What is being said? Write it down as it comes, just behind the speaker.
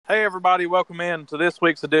Hey, everybody, welcome in to this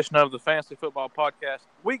week's edition of the Fantasy Football Podcast,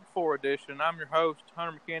 Week 4 edition. I'm your host,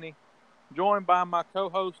 Hunter McKinney, joined by my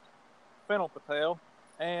co-host, Fennel Patel,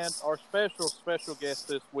 and our special guest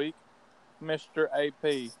this week, Mr.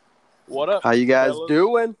 AP. What up, How you guys fellas?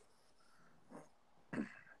 doing?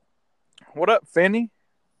 What up, Finney?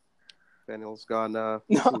 Fennel's gone No.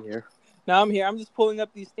 here. No, I'm here. I'm just pulling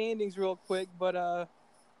up these standings real quick, but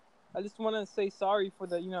I just want to say sorry for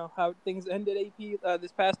how things ended. AP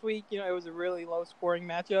this past week. It was a really low scoring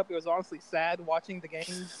matchup. It was honestly sad watching the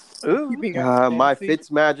games. My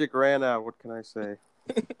Fitzmagic ran out. What can I say?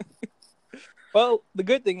 Well, the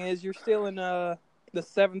good thing is you're still in the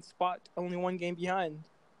 7th spot, only one game behind.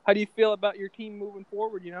 How do you feel about your team moving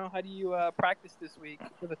forward? How do you practice this week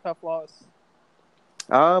with a tough loss?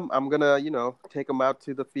 I'm gonna take them out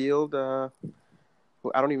to the field.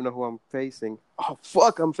 I don't even know who I'm facing. Oh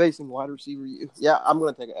fuck! I'm facing wide receiver. Yeah, I'm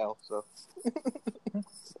gonna take an L. So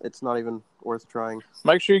it's not even worth trying.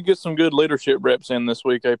 Make sure you get some good leadership reps in this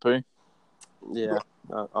week, AP. Yeah,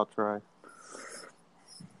 I'll try.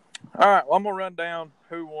 All right, well, I'm going to run down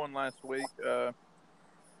who won last week.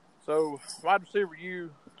 So, wide receiver, you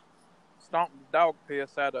stomped the dog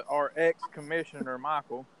piss out of our ex-commissioner,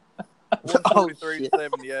 Michael.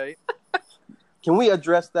 143-78. Can we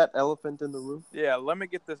address that elephant in the room? Yeah, let me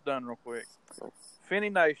get this done real quick. Finney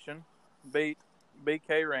Nation beat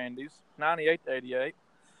BK Randy's 98-88.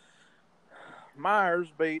 Myers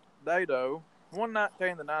beat Dado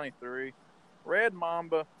 119-93. Red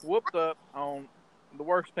Mamba whooped up on the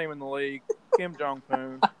worst team in the league, Kim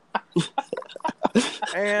Jong-un.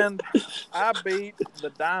 And I beat the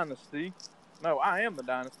Dynasty. No, I am the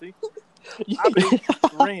Dynasty. I beat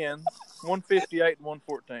Renz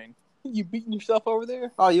 158-114. You beating yourself over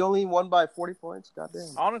there? Oh, you only won by 40 points?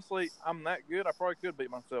 Goddamn. Honestly, I'm that good. I probably could beat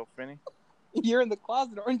myself, Finney. You're in the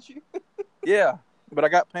closet, aren't you? Yeah, but I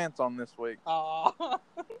got pants on this week. Aw.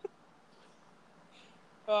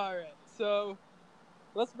 All right, so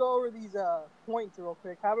let's go over these points real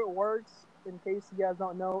quick. How it works, in case you guys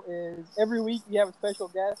don't know, is every week we have a special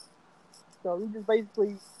guest. So we just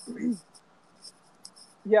basically,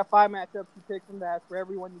 you have 5 matchups you pick from that. For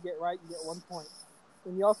every one you get right, you get 1 point.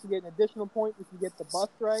 And you also get an additional point if you get the bust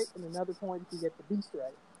right, and another point if you get the beast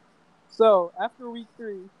right. So after week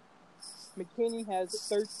 3, McKinney has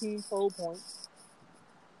 13 total points.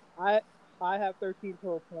 I have 13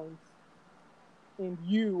 total points. And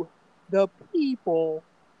you, the people,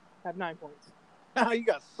 have 9 points. Now you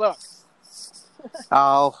guys suck.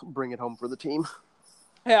 I'll bring it home for the team.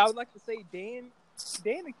 Hey, I would like to say Dan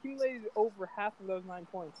accumulated over half of those 9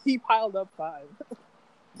 points. He piled up 5.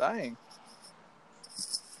 Dang.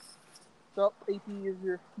 So, AP,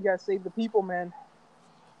 you guys save the people, man.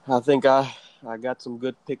 I think I got some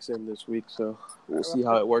good picks in this week, so we'll see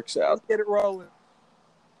how it works out. Let's get it rolling.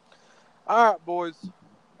 All right, boys.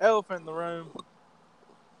 Elephant in the room.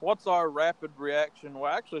 What's our rapid reaction?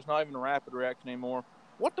 Well, actually, it's not even a rapid reaction anymore.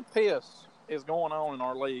 What the piss is going on in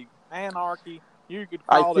our league? Anarchy. You could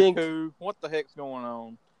call it a coup. What the heck's going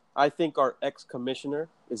on? I think our ex-commissioner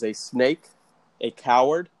is a snake, a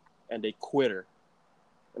coward, and a quitter.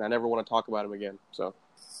 And I never want to talk about him again. So,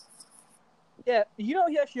 yeah, he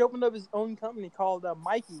actually opened up his own company called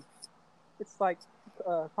Mikey. It's like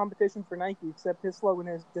competition for Nike, except his slogan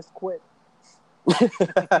is "Just quit."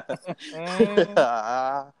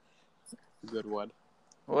 Good one.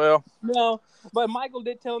 Well, no, but Michael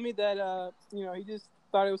did tell me that he just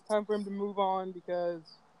thought it was time for him to move on because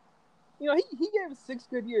he gave us 6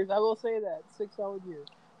 good years. I will say that 6 solid years.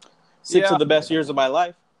 6 of the best years of my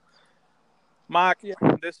life. Mike,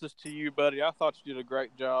 this is to you, buddy. I thought you did a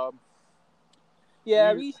great job.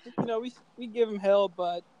 Yeah, we give him hell,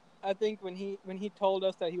 but I think when he told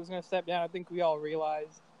us that he was going to step down, I think we all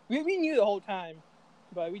realized we knew the whole time,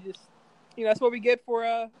 but we just that's what we get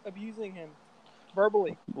for abusing him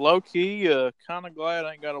verbally. Low key, kind of glad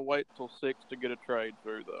I ain't got to wait till 6 to get a trade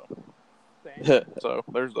through though. So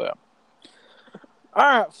there's that.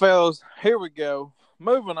 All right, fellas, here we go.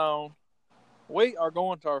 Moving on. We are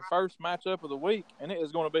going to our first matchup of the week, and it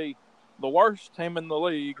is going to be the worst team in the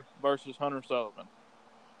league versus Hunter Sullivan.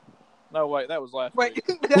 No, wait, that was last week.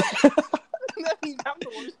 That means I'm the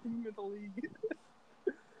worst team in the league.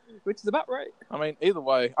 Which is about right. I mean, either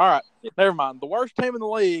way. All right, never mind. The worst team in the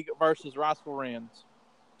league versus Riceville Wrens.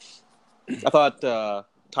 I thought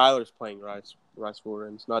Tyler's playing Riceville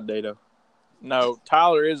Wrens, not Dado. No,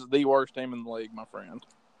 Tyler is the worst team in the league, my friend.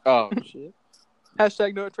 Oh, shit.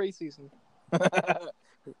 Hashtag no trade season.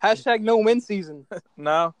 Hashtag no win season.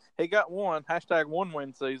 No, he got one. Hashtag 1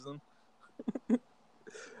 win season.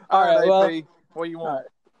 All right, AP, what do you want?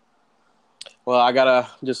 Well, I gotta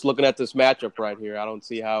just looking at this matchup right here. I don't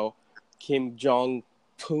see how Kim Jong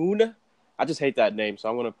Poon. I just hate that name, so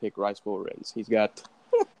I'm gonna pick Rice Bowl Rins. He's got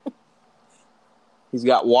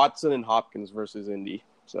Watson and Hopkins versus Indy,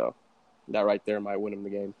 so that right there might win him the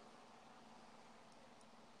game.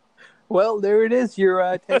 Well, there it is. Your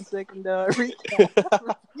 10-second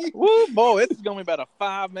recap. Woo, boy, this is gonna be about a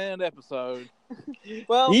 5-minute episode.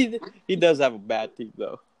 Well, he does have a bad team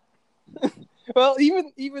though. well,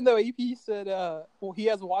 even though AP said he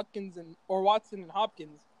has Watson and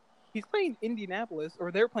Hopkins, he's playing Indianapolis,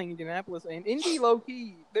 or they're playing Indianapolis, and Indy low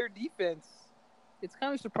key their defense, it's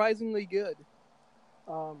kind of surprisingly good.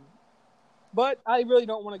 But I really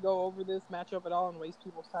don't want to go over this matchup at all and waste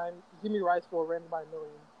people's time. Give me Rice for a run by a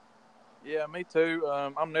million. Yeah, me too.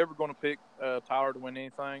 I'm never going to pick Tyler to win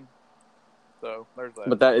anything. So there's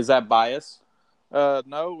that. But is that bias?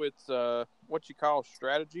 No, it's what you call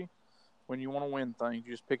strategy. When you want to win things,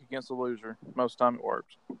 you just pick against the loser. Most of the time it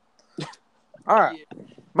works. All right,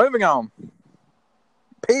 moving on.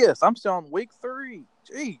 Piss. I'm still on week 3.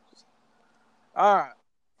 Jeez. All right,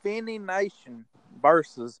 Finney Nation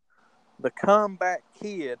versus the comeback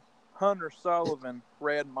kid, Hunter Sullivan,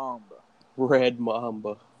 Red Mamba. Red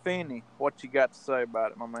Mamba. Finney, what you got to say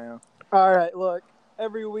about it, my man? All right, look,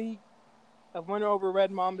 every week I've went over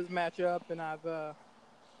Red Mamba's matchup, and I've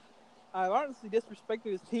honestly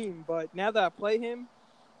disrespected his team, but now that I play him,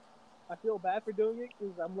 I feel bad for doing it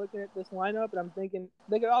because I'm looking at this lineup and I'm thinking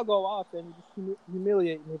they could all go off and just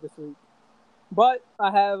humiliate me this week. But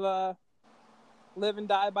I have live and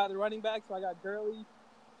die by the running back, so I got Gurley,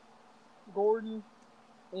 Gordon,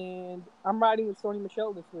 and I'm riding with Sony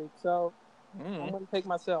Michel this week, so I'm going to take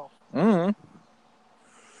myself. Mm-hmm.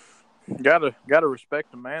 Gotta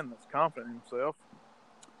respect a man that's confident in himself.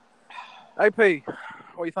 AP,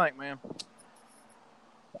 what do you think, man?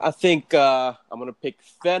 I think I'm going to pick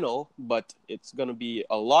Fennel, but it's going to be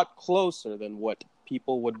a lot closer than what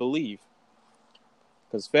people would believe.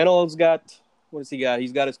 Because Fennel's got, what has he got?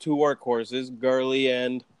 He's got his 2 workhorses, Gurley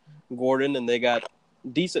and Gordon, and they got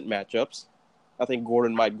decent matchups. I think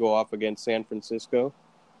Gordon might go off against San Francisco.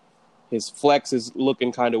 His flex is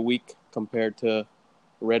looking kind of weak compared to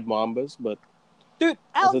Red Mambas, but dude,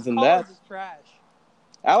 Alex Collins is trash.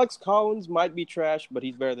 Alex Collins might be trash, but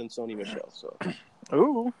he's better than Sony Michel. So,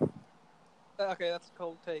 ooh, okay, that's a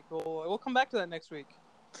cold take. We'll come back to that next week.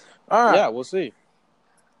 All right, yeah, we'll see.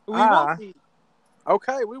 We will see.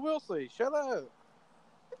 Okay, we will see. Shut up,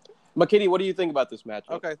 McKinney. What do you think about this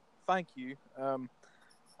matchup? Okay, thank you.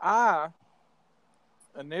 I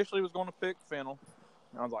initially was going to pick Fennel.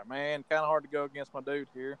 I was like, man, kind of hard to go against my dude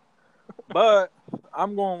here. But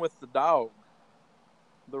I'm going with the dog.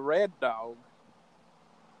 The red dog.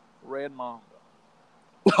 Red Mamba.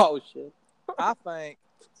 Oh, shit. I think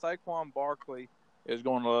Saquon Barkley is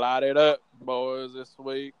going to light it up, boys, this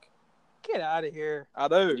week. Get out of here. I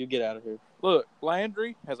do. You get out of here. Look,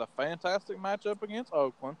 Landry has a fantastic matchup against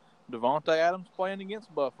Oakland. Devontae Adams playing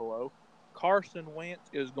against Buffalo. Carson Wentz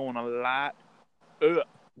is going to light up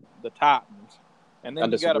the Titans. And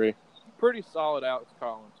then you got a pretty solid Alex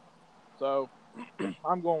Collins. So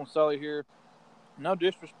I'm going with Sully here. No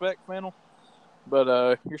disrespect, Fennel,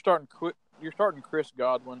 but you're starting Chris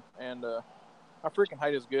Godwin, and I freaking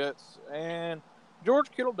hate his guts. And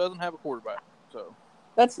George Kittle doesn't have a quarterback, so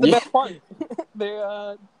that's the best part.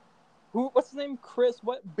 What's his name? Chris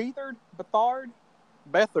Bethard?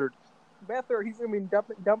 Bethard. He's gonna be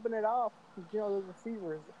dumping it off. You know those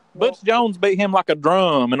receivers. Butch Jones beat him like a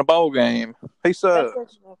drum in a bowl game. He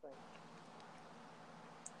sucks.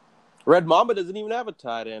 Red Mamba doesn't even have a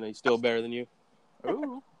tight end. He's still better than you.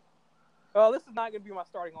 Ooh. Well, this is not going to be my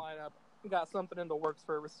starting lineup. We got something in the works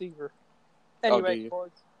for a receiver. Anyway,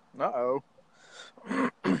 boys. Uh-oh.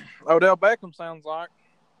 Odell Beckham sounds like.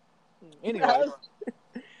 Anyway.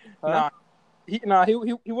 He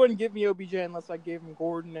wouldn't give me OBJ unless I gave him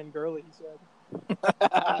Gordon and Gurley, he said.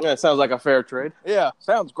 Yeah, sounds like a fair trade. Yeah,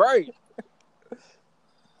 sounds great.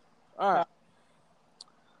 All right.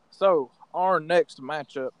 So, our next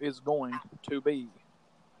matchup is going to be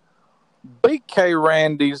BK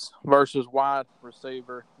Randy's versus wide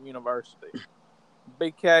receiver University.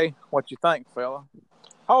 BK, what you think, fella?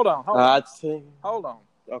 Hold on. Hold on.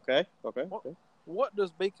 Okay. What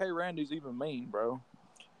does BK Randy's even mean, bro?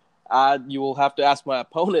 You will have to ask my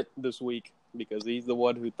opponent this week because he's the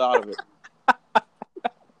one who thought of it.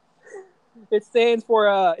 It stands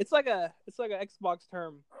for it's like an Xbox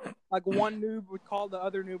term. Like one noob would call the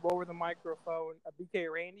other noob over the microphone a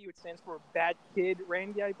BK Randy, which stands for Bad Kid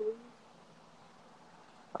Randy, I believe.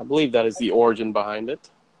 I believe that is the origin behind it.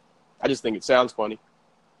 I just think it sounds funny.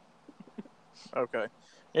 Okay.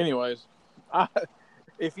 Anyways,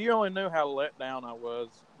 If you only knew how let down I was,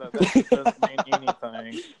 that just doesn't mean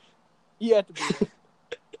anything. You have to be there.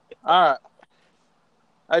 All right.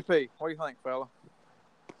 AP, what do you think, fella?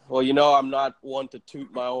 Well, I'm not one to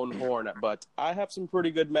toot my own horn, but I have some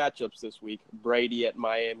pretty good matchups this week. Brady at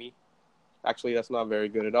Miami. Actually, that's not very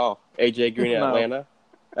good at all. AJ Green at No. Atlanta.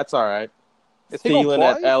 That's all right. Is he gonna Thielen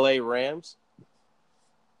at play? LA Rams.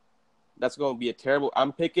 That's going to be a terrible.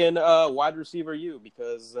 I'm picking wide receiver U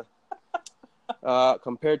because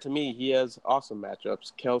compared to me, he has awesome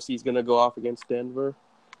matchups. Kelsey's going to go off against Denver.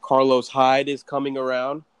 Carlos Hyde is coming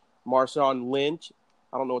around. Marshawn Lynch.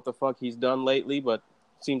 I don't know what the fuck he's done lately, but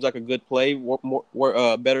seems like a good play.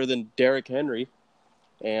 Better than Derrick Henry.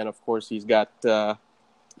 And, of course, he's got a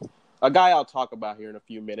guy I'll talk about here in a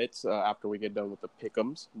few minutes after we get done with the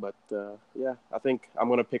pick'ems. But, yeah, I think I'm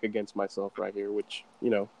going to pick against myself right here, which,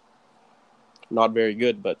 not very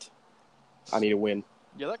good, but I need a win.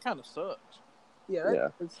 Yeah, that kind of sucks. Yeah.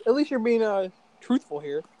 At least you're being truthful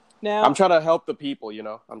here. Now I'm trying to help the people,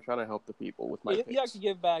 I'm trying to help the people with my picks. You have to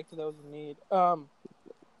give back to those in need. I'm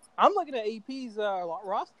looking at AP's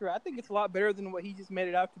roster. I think it's a lot better than what he just made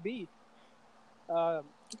it out to be.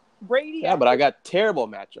 Brady. Yeah, but I got terrible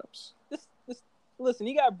matchups. Listen,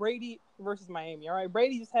 you got Brady versus Miami, all right?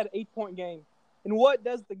 Brady just had an 8-point game. And what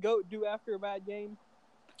does the GOAT do after a bad game?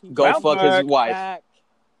 Go fuck his wife. Back.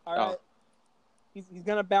 All right. He's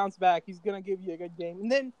going to bounce back. He's going to give you a good game.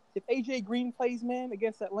 And then if AJ Green plays, man,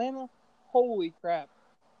 against Atlanta, holy crap.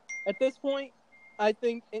 At this point, I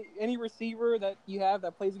think any receiver that you have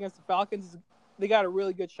that plays against the Falcons, they got a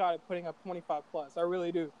really good shot at putting up 25+. I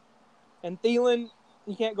really do. And Thielen,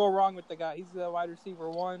 you can't go wrong with the guy. He's the wide receiver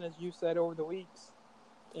 1, as you said, over the weeks.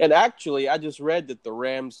 And actually, I just read that the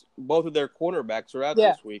Rams, both of their cornerbacks are out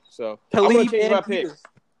this week. So I'm going to change my pick.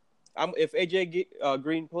 If AJ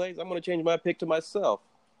Green plays, I'm going to change my pick to myself.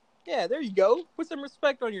 Yeah, there you go. Put some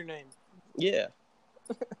respect on your name. Yeah.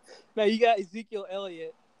 Now, you got Ezekiel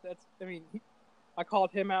Elliott. I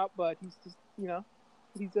called him out, but he's just,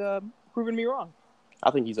 he's proven me wrong.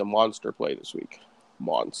 I think he's a monster play this week.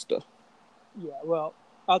 Monster. Yeah, well,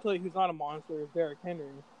 I'll tell you who's not a monster is Derrick Henry.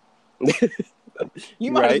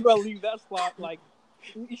 You might as well leave that slot.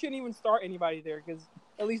 You shouldn't even start anybody there because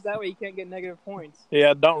at least that way you can't get negative points.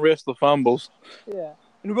 Yeah, don't risk the fumbles. Yeah,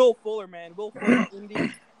 and Will Fuller, man,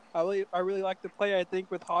 Indy. I really like the play. I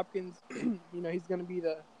think with Hopkins, he's going to be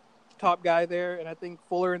the top guy there, and I think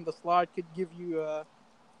Fuller in the slot could give you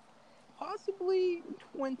possibly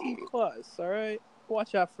 20+. All right,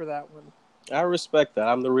 watch out for that one. I respect that.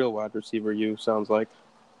 I'm the real wide receiver. You sounds like.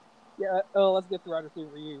 Yeah. Oh, let's get to wide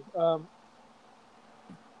receiver. You.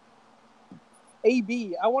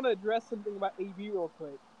 AB. I want to address something about AB real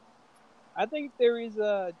quick. I think there is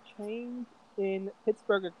a change in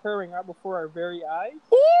Pittsburgh occurring right before our very eyes.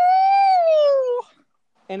 Woo!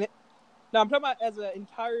 And now I'm talking about as an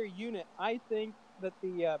entire unit. I think that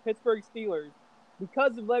the Pittsburgh Steelers,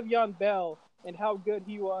 because of Le'Veon Bell and how good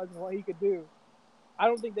he was and what he could do, I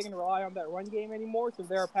don't think they can rely on that run game anymore, so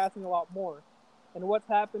they're passing a lot more. And what's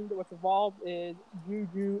evolved is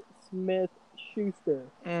Juju Smith-Schuster.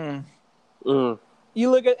 You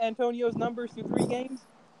look at Antonio's numbers through 3 games.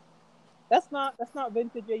 That's not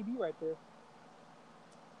vintage AB right there.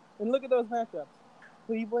 And look at those matchups: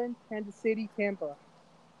 Cleveland, Kansas City, Tampa.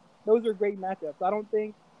 Those are great matchups. I don't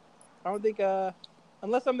think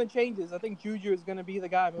unless something changes, I think Juju is going to be the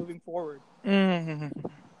guy moving forward. Mm-hmm.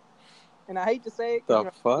 And I hate to say it,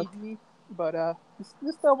 fuck? AB, but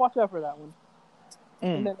just watch out for that one.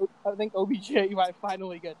 And then I think OBJ might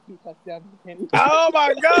finally get 2 touchdowns. Oh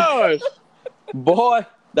my gosh! Boy,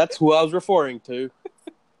 that's who I was referring to.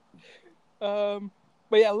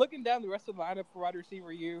 But yeah, looking down the rest of the lineup for wide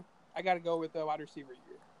receiver U, I got to go with wide receiver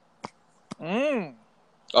U.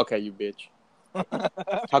 Okay, you bitch.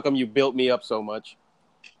 How come you built me up so much?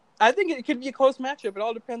 I think it could be a close matchup. It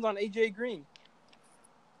all depends on AJ Green.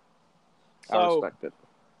 I respect it.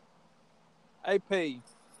 AP.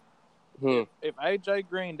 If AJ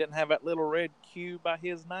Green didn't have that little red Q by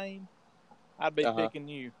his name, I'd be picking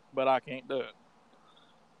you, but I can't do it.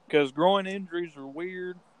 Because groin injuries are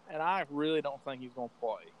weird, and I really don't think he's going to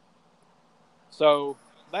play. So,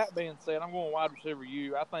 that being said, I'm going wide receiver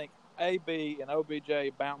U. I think AB and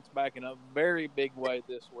OBJ bounce back in a very big way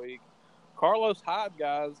this week. Carlos Hyde,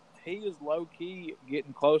 guys, he is low-key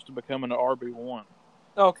getting close to becoming an RB1.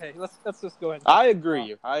 Okay, let's just go ahead. I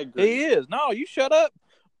agree. He is. No, you shut up.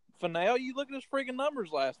 Fennell, you look at his freaking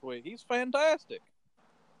numbers last week. He's fantastic.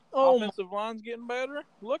 Offensive line's getting better.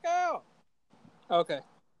 Look out. Okay.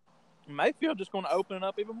 Mayfield just going to open it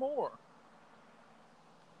up even more.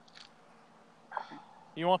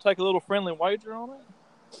 You want to take a little friendly wager on it?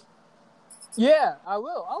 Yeah, I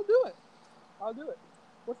will. I'll do it.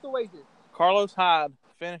 What's the wager? Carlos Hyde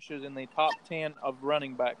finishes in the top 10 of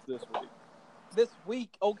running backs this week. This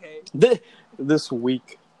week, okay. This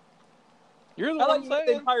week. You're the I one thought you meant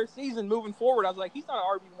the saying. entire season moving forward. I was like, he's not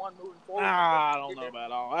an RB1 moving forward. I don't know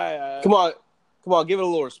about all. Come on, give it a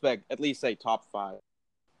little respect. At least say top 5.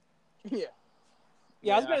 Yeah.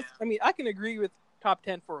 I can agree with top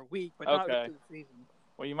 10 for a week, but not Okay. for the season.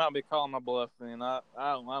 Well, you might be calling my bluff then. I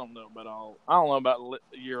don't know about all. I don't know about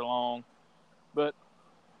year long, but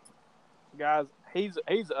guys, he's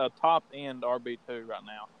a top end RB2 right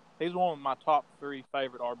now. He's one of my top 3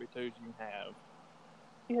 favorite RB2s you have.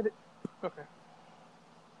 Okay.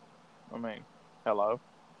 I mean, hello.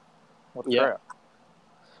 What the Yeah. crap?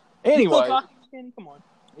 Anyway, Come on.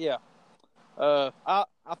 yeah. I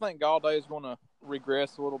think Galladay is going to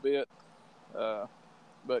regress a little bit,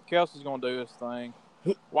 but Kelsey's going to do his thing.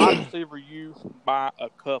 Wide receiver, you buy a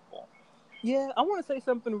couple. Yeah, I want to say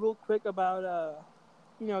something real quick about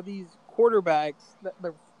these quarterbacks,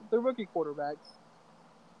 the rookie quarterbacks.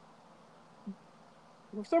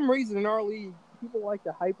 For some reason in our league, people like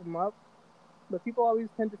to hype them up, but people always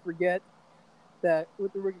tend to forget that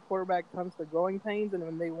with the rookie quarterback comes the growing pains, and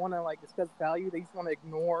when they want to discuss value, they just want to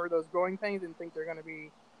ignore those growing pains and think they're going to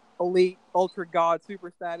be elite, ultra god,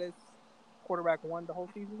 super status quarterback 1 the whole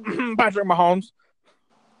season. Patrick Mahomes.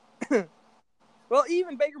 Well,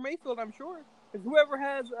 even Baker Mayfield, I'm sure, because whoever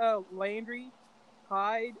has Landry,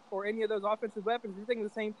 Hyde, or any of those offensive weapons, you're thinking the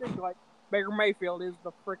same thing. Like, Baker Mayfield is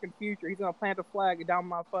the freaking future. He's going to plant a flag down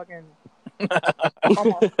my fucking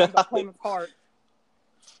opponent's heart.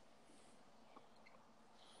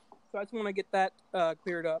 So I just want to get that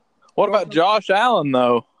cleared up. What about Josh Allen,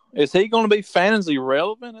 though? Is he going to be fantasy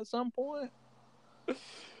relevant at some point?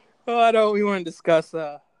 Oh, we want to discuss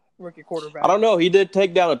rookie quarterback. I don't know. He did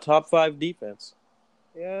take down a top 5 defense.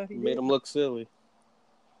 Yeah, he made did. him look silly.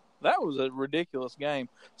 That was a ridiculous game.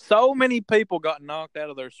 So many people got knocked out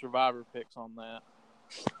of their survivor picks on that.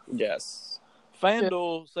 Yes.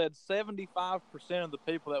 FanDuel said 75% of the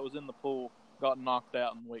people that was in the pool got knocked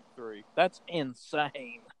out in week 3. That's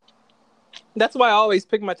insane. That's why I always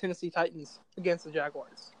pick my Tennessee Titans against the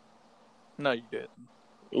Jaguars. No, you didn't.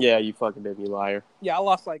 Yeah, you fucking did, you liar. Yeah, I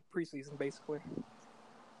lost preseason, basically.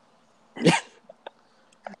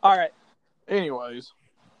 All right. Anyways,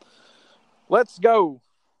 let's go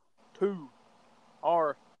to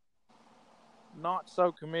our not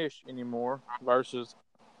so commish anymore versus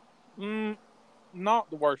not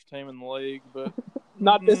the worst team in the league, but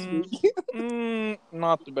not this week.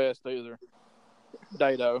 Not the best either.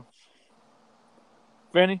 Dado.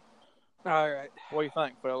 Vinny? All right. What do you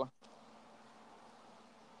think, fella?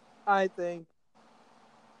 I think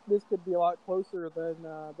this could be a lot closer than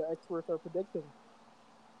the experts are predicting.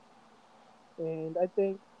 And I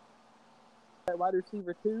think at wide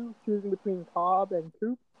receiver 2, choosing between Cobb and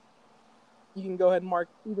Coop, you can go ahead and mark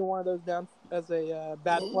either one of those down as a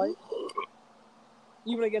bad play,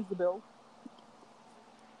 even against the Bills.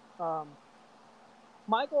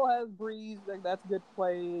 Michael has Breeze. That's a good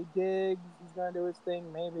play. Diggs, he's going to do his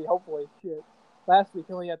thing, maybe, hopefully. Shit. Last week,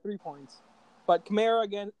 he only had 3 points. But Kamara,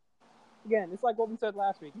 again, it's like what we said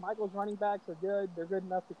last week. Michael's running backs are good. They're good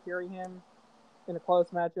enough to carry him in a close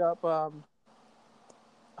matchup.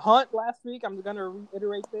 Hunt last week, I'm going to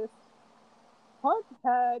reiterate this. Hunt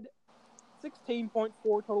had 16.4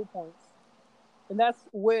 total points, and that's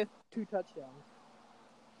with 2 touchdowns.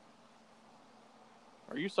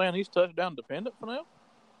 Are you saying he's touchdown dependent for now?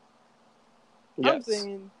 Yes. I'm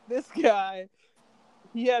saying this guy,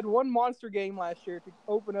 he had one monster game last year to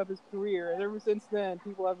open up his career, and ever since then,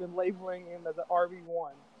 people have been labeling him as an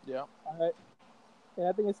RB1. Yeah. All right. And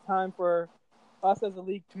I think it's time for us as a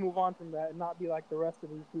league to move on from that and not be like the rest of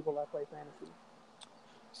these people that play fantasy.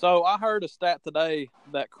 So I heard a stat today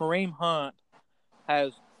that Kareem Hunt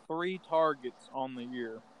has 3 targets on the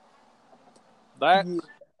year. That's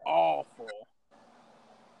awful.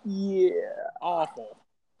 Yeah. Awful.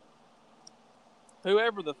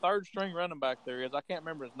 Whoever the third string running back there is, I can't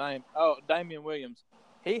remember his name. Oh, Damian Williams.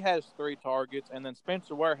 He has 3 targets, and then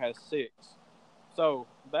Spencer Ware has 6. So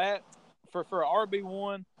that for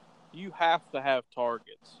RB1, you have to have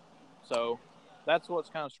targets. So that's what's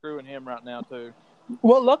kind of screwing him right now too.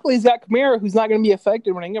 Well, luckily he's got Kamara, who's not going to be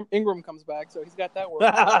affected when Ingram comes back, so he's got that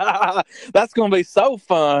working. That's going to be so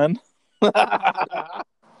fun.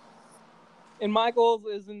 And Michaels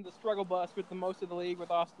is in the struggle bus with the most of the league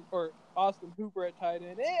with Austin Hooper at tight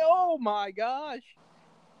end. Hey, oh my gosh.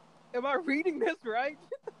 Am I reading this right?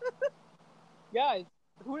 Guys,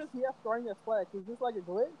 who does he have starting at flex? Is this like a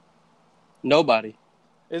glitch? Nobody.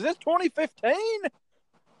 Is this 2015?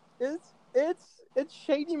 It's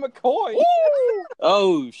Shady McCoy.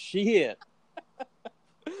 Oh shit!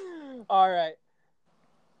 All right.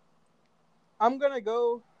 I'm gonna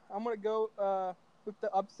go with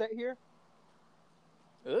the upset here.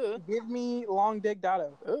 Give me Long Dick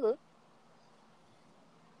Dotto.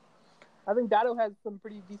 I think Dotto has some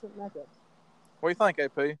pretty decent matchups. What do you think,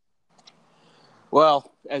 AP?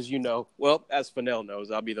 Well, as you know, as Fennell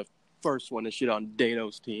knows, I'll be the first one to shit on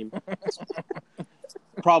Dato's team.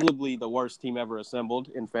 Probably the worst team ever assembled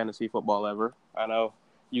in fantasy football ever. I know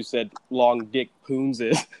you said Long Dick Poons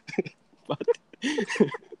is, but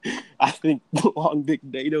I think Long Dick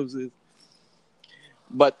Dato's is.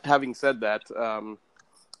 But having said that,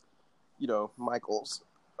 Michael's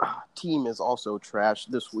team is also trash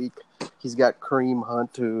this week. He's got Kareem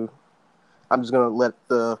Hunt, who I'm just going to let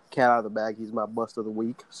the cat out of the bag. He's my bust of the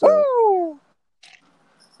week. So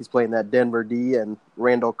he's playing that Denver D, and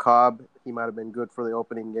Randall Cobb, he might have been good for the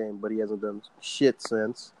opening game, but he hasn't done shit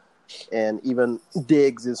since. And even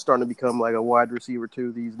Diggs is starting to become like a wide receiver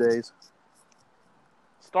too these days.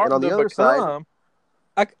 Starting on the to other become.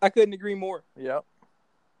 I couldn't agree more. Yep.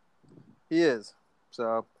 He is.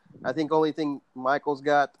 So I think only thing Michael's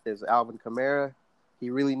got is Alvin Kamara. He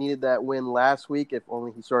really needed that win last week if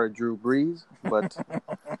only he started Drew Brees, but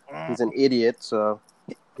he's an idiot, so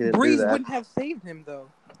he didn't do Brees that. wouldn't have saved him, though.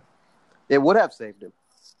 It would have saved him.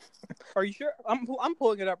 Are you sure? I'm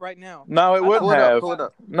pulling it up right now. No, it wouldn't have. Pull it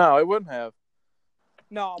up. No, it wouldn't have.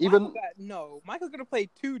 No, Even Michael could have played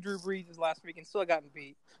 2 Drew Brees last week and still gotten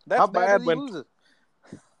beat. That's how bad did he when lose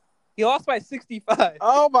it? He lost by 65.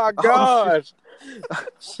 Oh my gosh.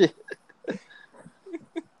 Shit.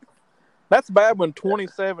 That's bad when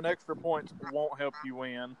 27 extra points won't help you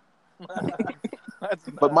win. That's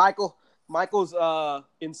bad. But Michael's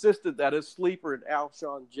insisted that his sleeper in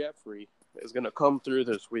Alshon Jeffrey is going to come through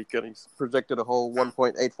this week, and he's projected a whole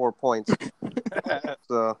 1.84 points.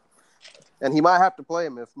 So, and he might have to play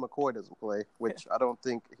him if McCoy doesn't play, which I don't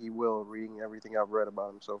think he will, reading everything I've read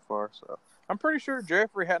about him so far. So I'm pretty sure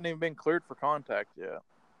Jeffrey hadn't even been cleared for contact yet.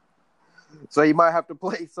 So he might have to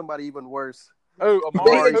play somebody even worse. Oh,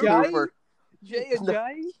 Amari Ajayi? Cooper. Jay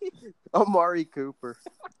Ajayi? Amari Cooper.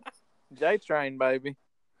 J-Train, baby.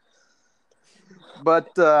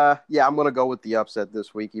 But, I'm going to go with the upset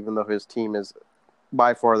this week, even though his team is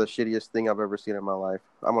by far the shittiest thing I've ever seen in my life.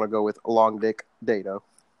 I'm going to go with Long Dick Dato.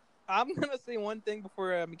 I'm going to say one thing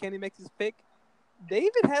before McKinney makes his pick.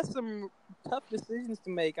 David has some tough decisions to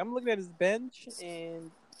make. I'm looking at his bench,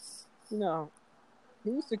 and, he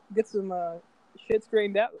needs to get some shit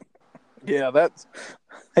straightened out. Yeah,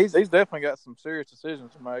 he's definitely got some serious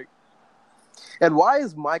decisions to make. And why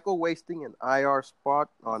is Michael wasting an IR spot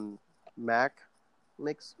on Mac?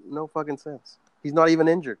 Makes no fucking sense. He's not even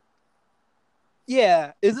injured.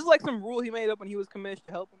 Yeah. Is this like some rule he made up when he was commissioned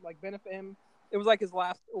to help him, like benefit him? It was like his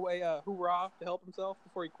last hoorah to help himself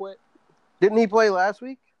before he quit. Didn't he play last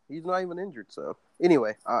week? He's not even injured. So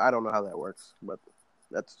anyway, I don't know how that works, but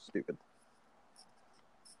that's stupid.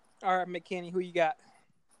 All right, McKinney, who you got?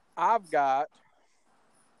 I've got,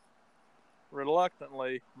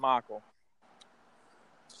 reluctantly, Michael.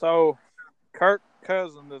 So, Kirk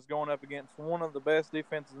Cousins is going up against one of the best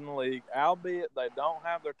defenses in the league, albeit they don't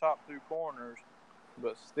have their top 2 corners,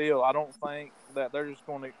 but still, I don't think that he's just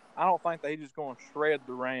going to shred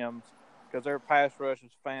the Rams because their pass rush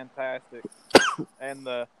is fantastic, and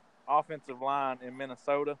the offensive line in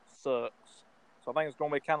Minnesota sucks. So I think it's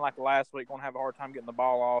going to be kind of like last week, going to have a hard time getting the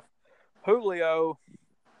ball off. Julio,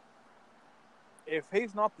 if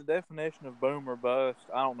he's not the definition of boom or bust,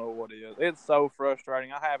 I don't know what is. It's so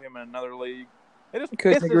frustrating. I have him in another league. It just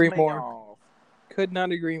Couldn't pisses agree me more. off. Could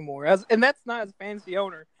not agree more. And that's not as a fantasy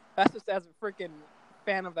owner. That's just as a freaking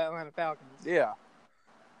fan of the Atlanta Falcons. Yeah.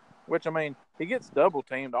 Which, I mean, he gets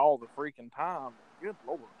double-teamed all the freaking time. Good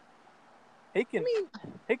Lord. He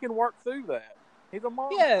can work through that. He's a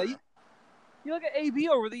monster. Yeah. You look at AB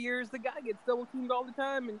over the years, the guy gets double-teamed all the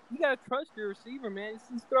time, and you got to trust your receiver, man.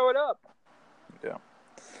 Just throw it up. Yeah.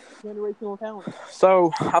 Generational talent.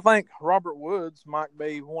 So, I think Robert Woods might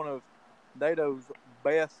be one of Dato's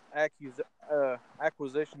best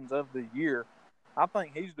acquisitions of the year. I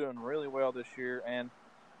think he's doing really well this year. And,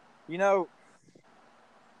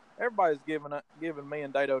 everybody's giving me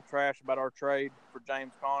and Dato trash about our trade for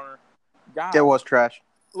James Conner. Guys, It was trash.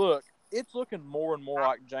 Look, it's looking more and more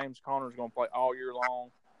like James Conner's going to play all year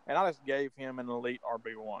long. And I just gave him an elite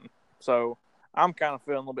RB1. So, I'm kind of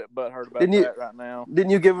feeling a little bit butthurt about that right now.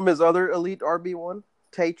 Didn't you give him his other elite RB1,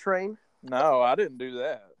 Tay Train? No, I didn't do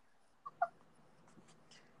that.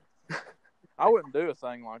 I wouldn't do a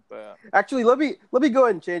thing like that. Actually, let me go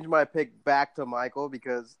ahead and change my pick back to Michael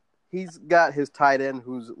because he's got his tight end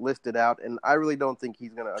who's listed out, and I really don't think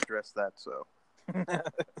he's going to address that. So,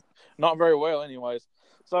 not very well, anyways.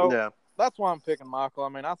 So yeah, that's why I'm picking Michael. I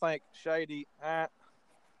mean, I think Shady,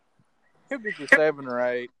 he'll get you 7 or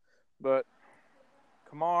 8, but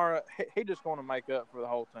Kamara, he just going to make up for the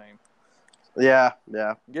whole team. yeah.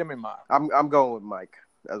 Give me Mike. I'm going with Mike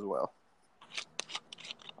as well.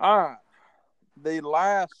 All right. The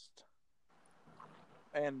last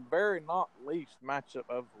and very not least matchup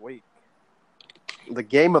of the week The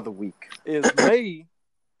game of the week is me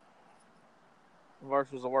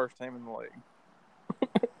versus the worst team in the league.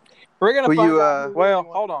 We're gonna Who find you, out who well, really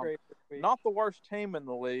wants hold to on. trade this week. Not the worst team in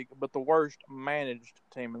the league, but the worst managed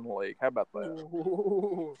team in the league. How about that?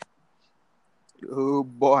 Ooh. Oh,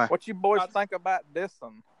 boy. What you boys think about this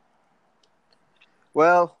one?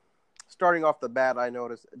 Well, starting off the bat, I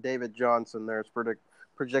noticed David Johnson there's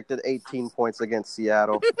projected 18 points against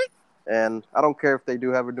Seattle. And I don't care if they do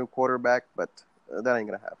have a new quarterback, but that ain't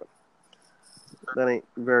going to happen. That ain't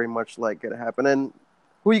very much like going to happen. And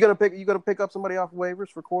who are you going to pick? You going to pick up somebody off waivers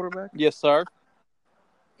for quarterback? Yes, sir.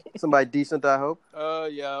 Somebody decent, I hope.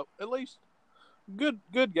 Yeah, at least good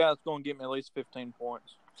guy's going to give me at least 15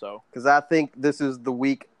 points. So Because I think this is the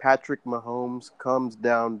week Patrick Mahomes comes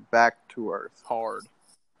down back to earth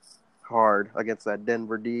hard against that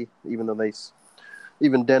Denver D.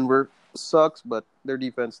 Even Denver sucks, but their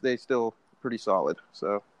defense, they still pretty solid.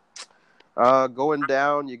 So going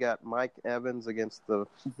down, you got Mike Evans against the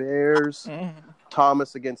Bears,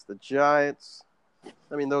 Thomas against the Giants.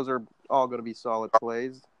 I mean, those are all going to be solid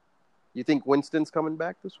plays. You think Winston's coming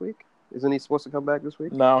back this week? Isn't he supposed to come back this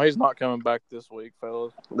week? No, he's not coming back this week,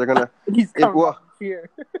 fellas. They're gonna. He's coming back here.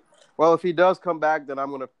 Well, if he does come back, then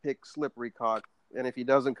I'm gonna pick Slippery Cock, and if he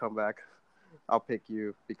doesn't come back, I'll pick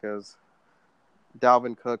you because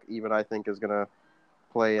Dalvin Cook, even I think, is gonna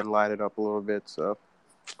play and light it up a little bit. So,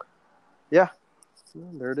 yeah,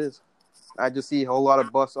 there it is. I just see a whole lot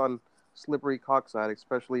of bus on Slippery Cock side,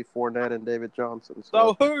 especially Fournette and David Johnson.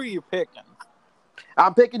 So who are you picking?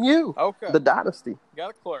 I'm picking you. Okay. The Dynasty. Got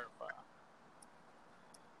to clarify.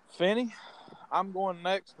 Finney, I'm going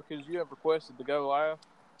next because you have requested to go last.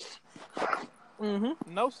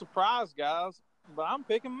 Mm-hmm. No surprise, guys, but I'm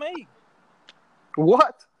picking me.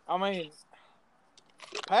 What? I mean,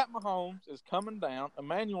 Pat Mahomes is coming down.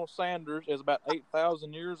 Emmanuel Sanders is about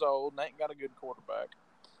 8,000 years old and ain't got a good quarterback.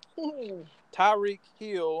 Tyreek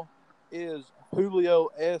Hill is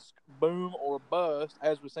Julio-esque boom or bust,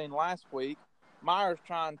 as we seen last week. Myers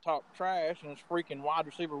trying to talk trash, and his freaking wide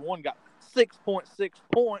receiver one got 6.6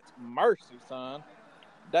 points. Mercy, son.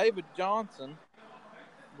 David Johnson,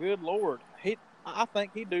 good Lord. I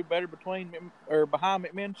think he'd do better behind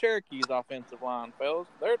McMinn Cherokee's offensive line, fellas.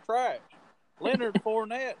 They're trash. Leonard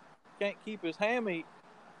Fournette can't keep his hammy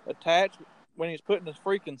attached when he's putting his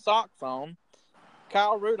freaking socks on.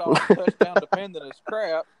 Kyle Rudolph touchdown dependent as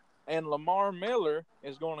crap, and Lamar Miller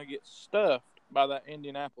is going to get stuffed by that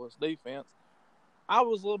Indianapolis defense. I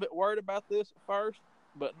was a little bit worried about this at first,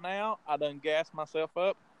 but now I done gassed myself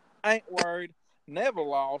up. Ain't worried. Never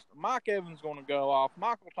lost. Mike Evans going to go off.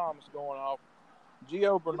 Michael Thomas going off.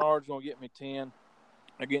 Gio Bernard's going to get me 10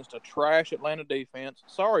 against a trash Atlanta defense.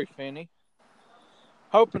 Sorry, Finney.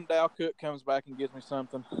 Hoping Dal Cook comes back and gives me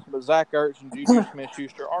something. But Zach Ertz and Juju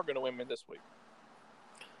Smith-Schuster are going to win me this week.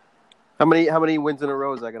 How many wins in a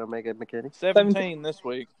row is that going to make it, McKinney? 17 this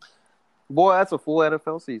week. Boy, that's a full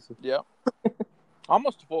NFL season. Yep.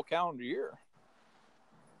 Almost a full calendar year.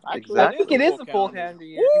 Actually, I think it is a full calendar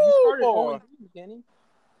year. You started 0-3,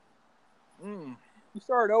 McKinney. You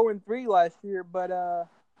started 0-3 last year, but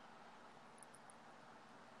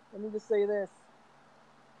let me just say this.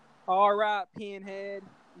 All right, Pinhead,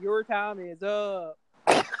 your time is up.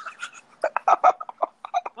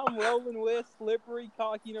 I'm rolling with Slippery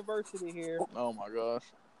Cock University here. Oh, my gosh.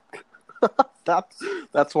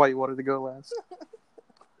 That's why you wanted to go last.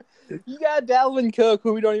 You got Dalvin Cook,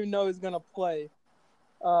 who we don't even know is going to play.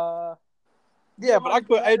 Yeah, but I could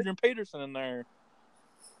put Adrian Peterson in there.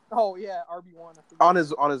 Oh, yeah, RB1.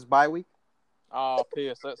 On his bye week? Oh,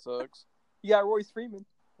 piss. That sucks. You got Royce Freeman.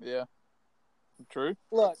 Yeah. True.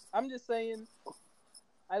 Look, I'm just saying,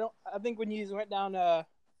 I think when you went down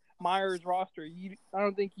Myers' roster, I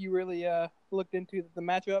don't think you really looked into the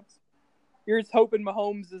matchups. You're just hoping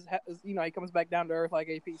Mahomes is he comes back down to earth like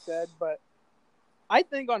AP said, but I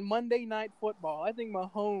think on Monday Night Football, I think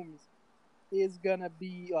Mahomes is gonna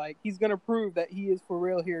be he's gonna prove that he is for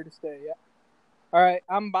real here to stay. Yeah. All right,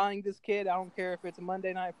 I'm buying this kid. I don't care if it's a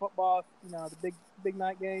Monday Night Football, the big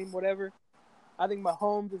night game, whatever. I think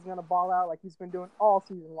Mahomes is gonna ball out like he's been doing all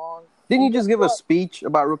season long. Didn't you just give a speech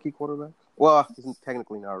about rookie quarterbacks? Well, he's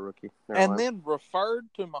technically not a rookie. Never and mind. then referred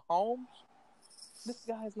to Mahomes. This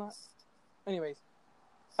guy's not. Anyways,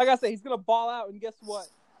 like I said, he's gonna ball out, and guess what?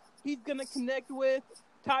 He's gonna connect with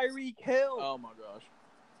Tyreek Hill Oh my gosh.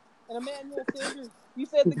 and Emmanuel Sanders. You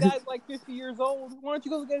said the guy's like 50 years old. Why don't you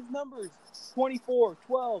go look at his numbers? 24,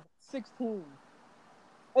 12, 16.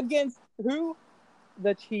 Against who?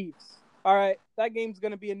 The Chiefs. All right, that game's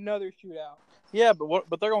gonna be another shootout. Yeah,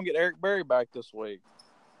 but they're gonna get Eric Berry back this week.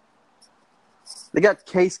 They got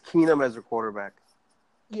Case Keenum as their quarterback.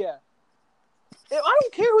 Yeah. I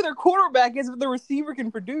don't care who their quarterback is. If the receiver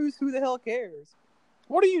can produce, who the hell cares?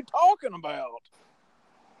 What are you talking about?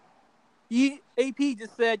 AP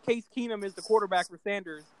just said Case Keenum is the quarterback for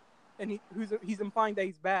Sanders, and he's implying that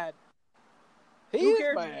he's bad. He Who is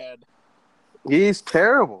cares? bad. He's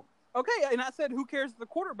terrible. Okay, and I said who cares if the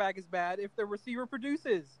quarterback is bad if the receiver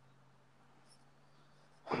produces?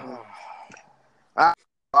 I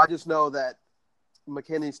just know that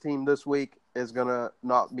McKinney's team this week is gonna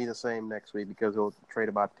not be the same next week because he'll trade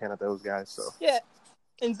about 10 of those guys. So Yeah,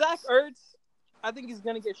 and Zach Ertz, I think he's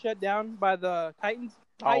gonna get shut down by the Titans.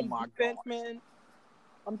 Oh my defense, gosh. man!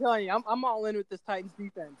 I'm telling you, I'm all in with this Titans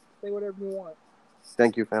defense. Say whatever you want.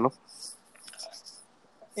 thank you, Fennel.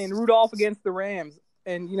 And Rudolph against the Rams,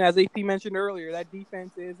 and as AP mentioned earlier, that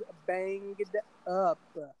defense is banged up.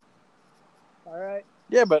 All right.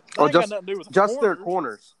 Yeah, but that ain't got nothing to do with the Just their corners.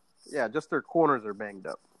 corners. Yeah, just their corners are banged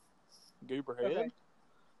up. Gooberhead. Okay.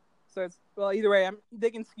 So either way,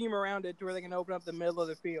 they can scheme around it to where they can open up the middle of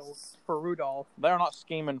the field for Rudolph. They're not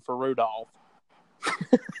scheming for Rudolph.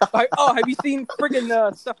 Have you seen friggin'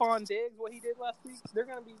 Stephon Diggs? What he did last week? They're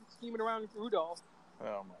gonna be scheming around for Rudolph.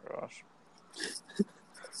 Oh my gosh.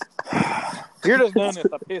 You're just doing this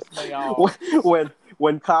to piss me off.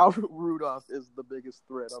 when Kyle Rudolph is the biggest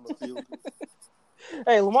threat on the field.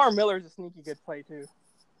 Hey, Lamar Miller's a sneaky good play too.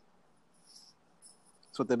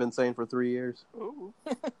 That's what they've been saying for 3 years. Ooh.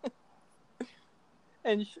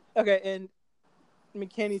 and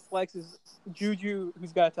McKinney flexes Juju,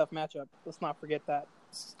 who's got a tough matchup. Let's not forget that.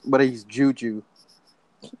 But he's Juju.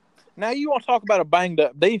 Now you want to talk about a banged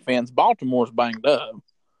up defense? Baltimore's banged up.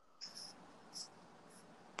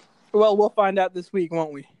 Well, we'll find out this week,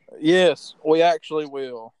 won't we? Yes, we actually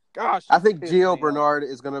will. Gosh, I think piss Gio me Bernard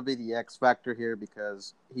is going to be the X factor here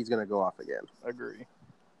because he's going to go off again. off. Agree.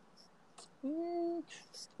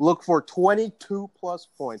 Look for 22 plus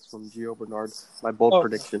points from Gio Bernard. My bold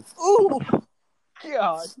prediction. Ooh,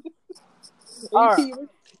 God! All right.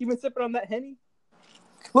 You been sipping on that Henny?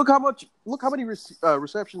 Look how many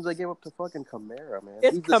receptions they gave up to fucking Kamara, man.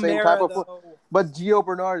 It's He's the same Kamara, type of though. but Gio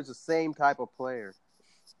Bernard is the same type of player.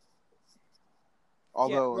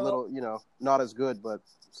 Although Yeah, a little, not as good, but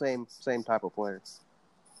same type of player.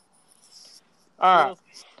 All right,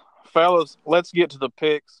 fellas, let's get to the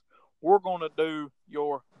picks. We're going to do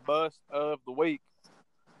your bust of the week.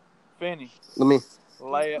 Finney, Let me.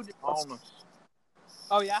 lay it on us.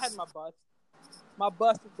 Oh yeah, I had my bust. My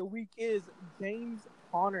bust of the week is James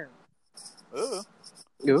Conner. Ooh.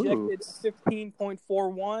 Projected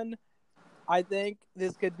 15.41. I think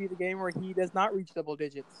this could be the game where he does not reach double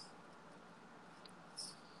digits.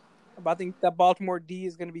 But I think that Baltimore D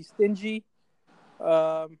is going to be stingy.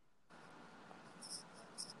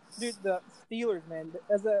 Dude, the Steelers, man,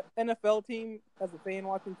 as an NFL team, as a fan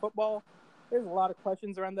watching football, there's a lot of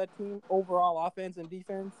questions around that team, overall offense and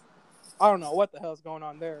defense. I don't know what the hell's going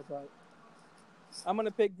on there, but I'm going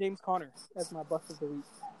to pick James Conner as my bust of the week.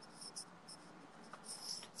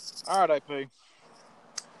 All right, AP.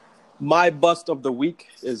 My bust of the week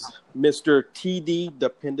is Mr. TD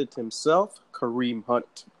dependent himself, Kareem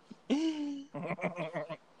Hunt.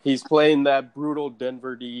 He's playing that brutal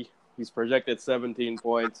Denver D. He's projected 17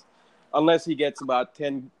 points. Unless he gets about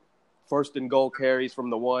 10 first and goal carries from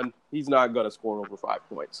the one, he's not going to score over 5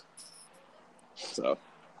 points. So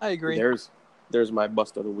I agree. there's my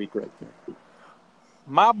bust of the week right there.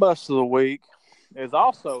 My bust of the week is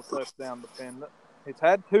also touchdown dependent. He's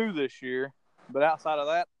had 2 this year, but outside of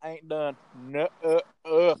that, ain't done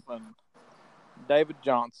nothing. David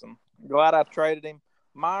Johnson. Glad I traded him.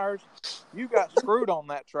 Myers, you got screwed on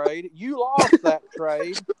that trade. You lost that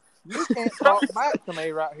trade. You can't talk back to me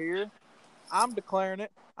right here. I'm declaring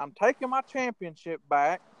it. I'm taking my championship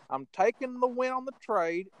back. I'm taking the win on the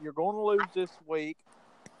trade. You're going to lose this week,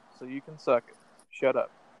 so you can suck it. Shut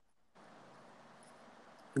up.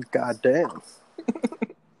 God damn.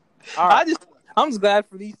 All right. I'm just glad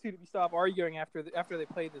for these two to stop arguing after they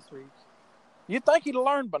played this week. You'd think he'd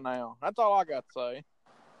learned by now. That's all I got to say.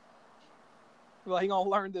 Well, he gonna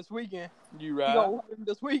learn this weekend. You He right. gonna learn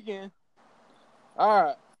this weekend. All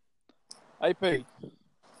right. AP,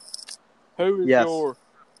 who is Yes. your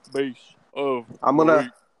beast? Oh,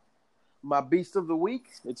 my beast of the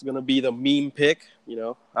week, it's going to be the meme pick. You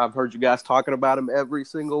know, I've heard you guys talking about him every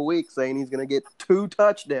single week, saying he's going to get 2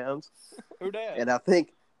 touchdowns. Who dat? And I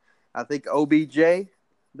think OBJ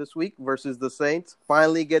this week versus the Saints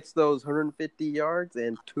finally gets those 150 yards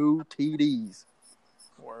and 2 TDs.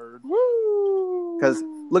 Word. Woo! Because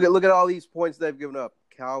look at all these points they've given up.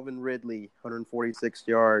 Calvin Ridley, 146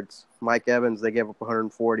 yards. Mike Evans, they gave up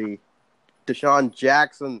 140. Deshaun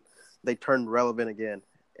Jackson, they turned relevant again.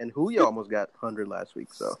 And Julio almost got 100 last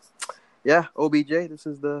week. So, yeah, OBJ, this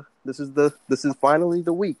is finally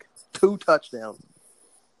the week. 2 touchdowns.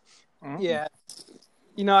 Mm-hmm. Yeah.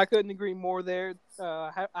 You know, I couldn't agree more there.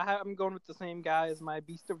 I'm going with the same guy as my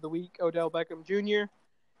beast of the week, Odell Beckham Jr.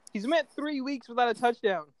 He's went 3 weeks without a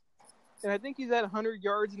touchdown. And I think he's at 100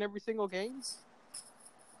 yards in every single game.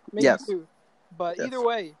 Maybe Yes. 2. But Yes. either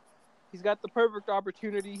way, he's got the perfect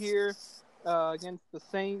opportunity here against the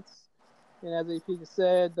Saints. And as AP just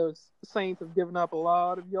said, those Saints have given up a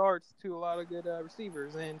lot of yards to a lot of good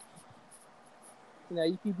receivers. And, you know,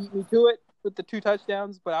 EP beat me to it with the 2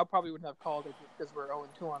 touchdowns, but I probably wouldn't have called it because we're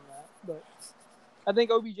 0-2 on that. But I think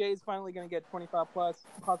OBJ is finally going to get 25+,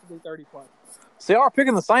 possibly 30+. See, y'all are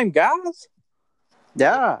picking the same guys?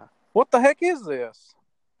 Yeah. What the heck is this?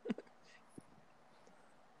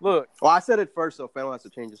 Look. Well, I said it first, so Fennel has to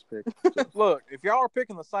change his pick. So. Look, if y'all are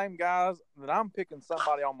picking the same guys, then I'm picking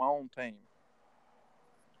somebody on my own team.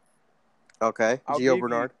 Okay. I'll Gio give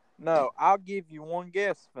Bernard. I'll give you one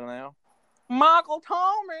guess for now. Michael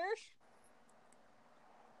Thomas.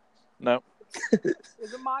 No.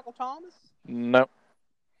 Is it Michael Thomas? No.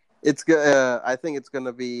 It's I think it's going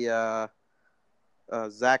to be Zach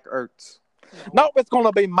Ertz. Nope, it's going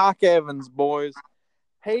to be Mike Evans, boys.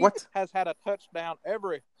 He What? has had a touchdown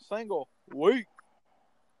every single week.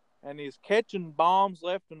 And he's catching bombs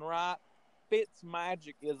left and right. Fitz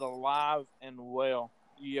magic is alive and well.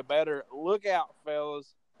 You better look out,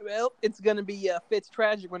 fellas. Well, it's going to be Fitz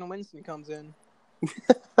tragic when Winston comes in.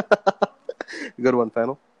 Good one,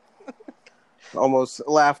 Fennel. Almost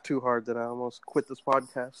laughed too hard that I almost quit this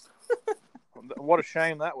podcast. What a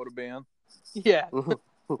shame that would have been. Yeah. What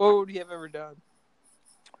would he have ever done?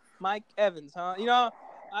 Mike Evans, huh? You know,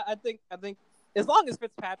 I think as long as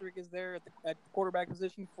Fitzpatrick is there at the quarterback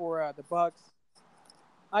position for the Bucs,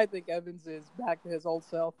 I think Evans is back to his old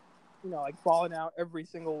self. You know, like balling out every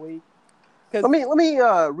single week. Let me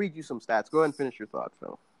read you some stats. Go ahead and finish your thoughts,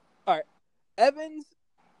 Phil. All right, Evans.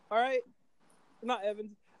 All right, not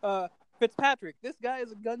Evans. Fitzpatrick. This guy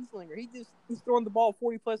is a gunslinger. He's throwing the ball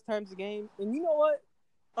 40+ times a game, and you know what?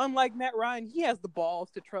 Unlike Matt Ryan, he has the balls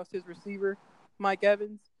to trust his receiver, Mike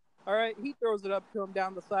Evans. All right, he throws it up to him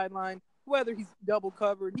down the sideline. Whether he's double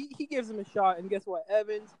covered, he gives him a shot, and guess what?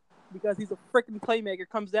 Evans, because he's a freaking playmaker,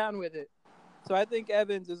 comes down with it. So I think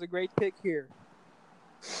Evans is a great pick here.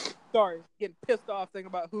 Sorry, getting pissed off thinking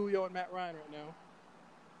about Julio and Matt Ryan right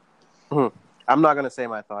now. I'm not going to say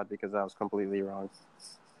my thought because I was completely wrong.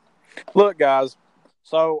 Look, guys,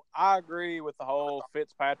 so I agree with the whole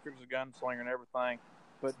Fitzpatrick's a gunslinger and everything,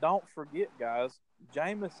 but don't forget, guys,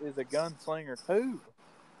 Jameis is a gunslinger too.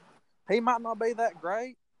 He might not be that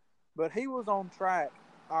great, but he was on track.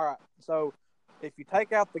 All right, so if you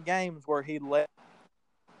take out the games where he let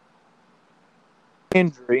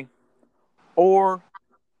injury or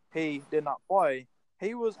he did not play,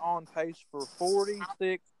 he was on pace for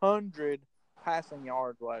 4,600 passing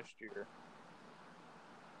yards last year.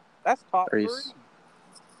 That's top 3.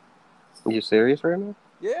 Are you serious right now?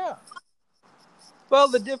 Yeah. Well,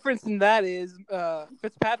 the difference in that is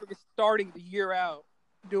Fitzpatrick is starting the year out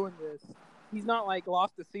doing this. He's not like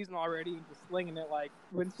lost the season already and just slinging it like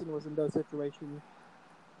Winston was in those situations.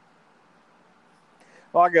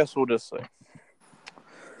 Well, I guess we'll just see.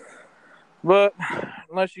 But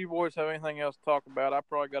unless you boys have anything else to talk about, I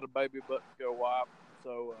probably got a baby butt to go wipe.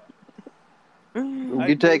 So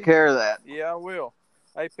You take care of that. Yeah, I will.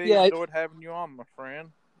 AP, Yeah, enjoyed having you on, my friend.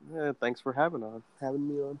 Yeah, thanks for having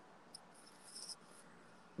me on.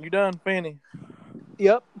 You done, Penny?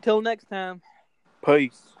 Yep. Till next time.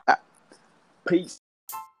 Peace. Peace.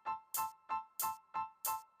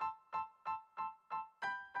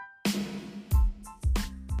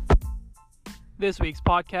 This week's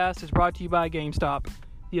podcast is brought to you by GameStop,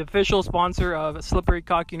 the official sponsor of Slippery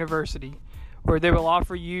Cock University, where they will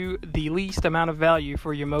offer you the least amount of value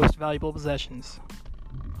for your most valuable possessions.